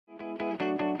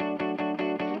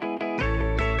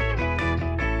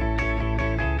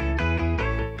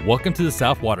Welcome to the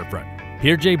South Waterfront,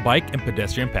 Pier J Bike and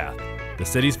Pedestrian Path, the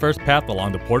city's first path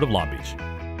along the Port of Long Beach.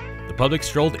 The public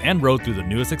strolled and rode through the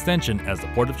newest extension as the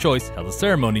Port of Choice held a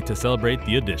ceremony to celebrate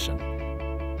the addition.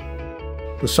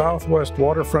 The Southwest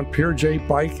Waterfront Pier J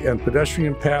Bike and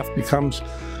Pedestrian Path becomes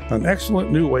an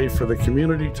excellent new way for the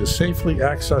community to safely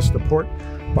access the port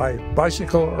by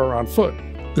bicycle or on foot.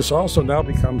 This also now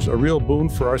becomes a real boon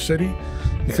for our city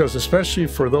because especially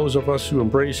for those of us who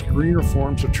embrace greener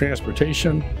forms of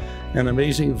transportation and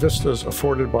amazing vistas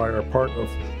afforded by our part of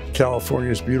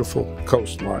California's beautiful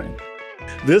coastline.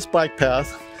 This bike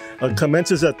path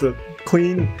commences at the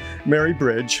Queen Mary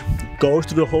Bridge, goes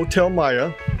to the Hotel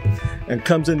Maya, and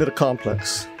comes into the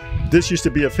complex. This used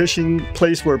to be a fishing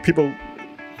place where people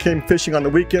came fishing on the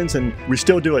weekends, and we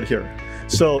still do it here.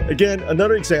 So again,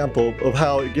 another example of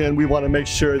how, again, we want to make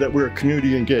sure that we're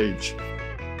community engaged.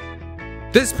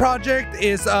 This project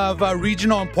is of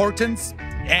regional importance,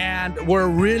 and we're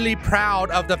really proud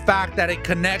of the fact that it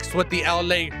connects with the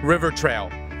LA River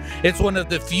Trail. It's one of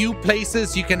the few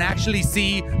places you can actually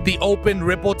see the open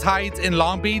ripple tides in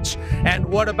Long Beach. And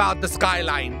what about the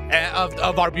skyline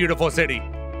of our beautiful city?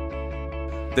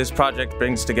 This project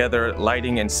brings together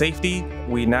lighting and safety.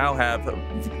 We now have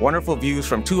wonderful views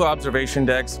from 2 observation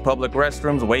decks, public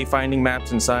restrooms, wayfinding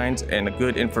maps and signs, and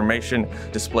good information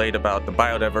displayed about the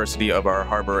biodiversity of our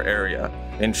harbor area.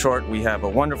 In short, we have a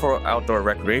wonderful outdoor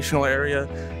recreational area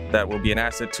that will be an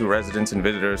asset to residents and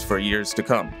visitors for years to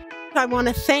come. I want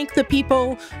to thank the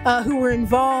people who were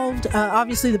involved,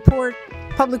 obviously the Port,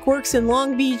 Public Works in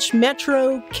Long Beach,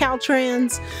 Metro,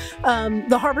 Caltrans,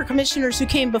 the harbor commissioners who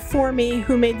came before me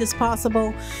who made this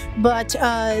possible. But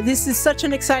this is such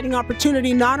an exciting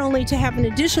opportunity not only to have an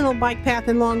additional bike path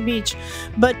in Long Beach,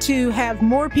 but to have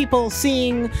more people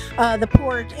seeing the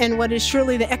port and what is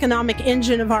surely the economic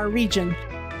engine of our region.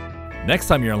 Next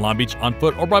time you're in Long Beach on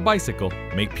foot or by bicycle,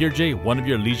 make Pier J one of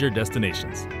your leisure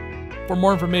destinations. For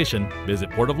more information,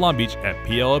 visit Port of Long Beach at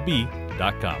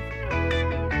plb.com.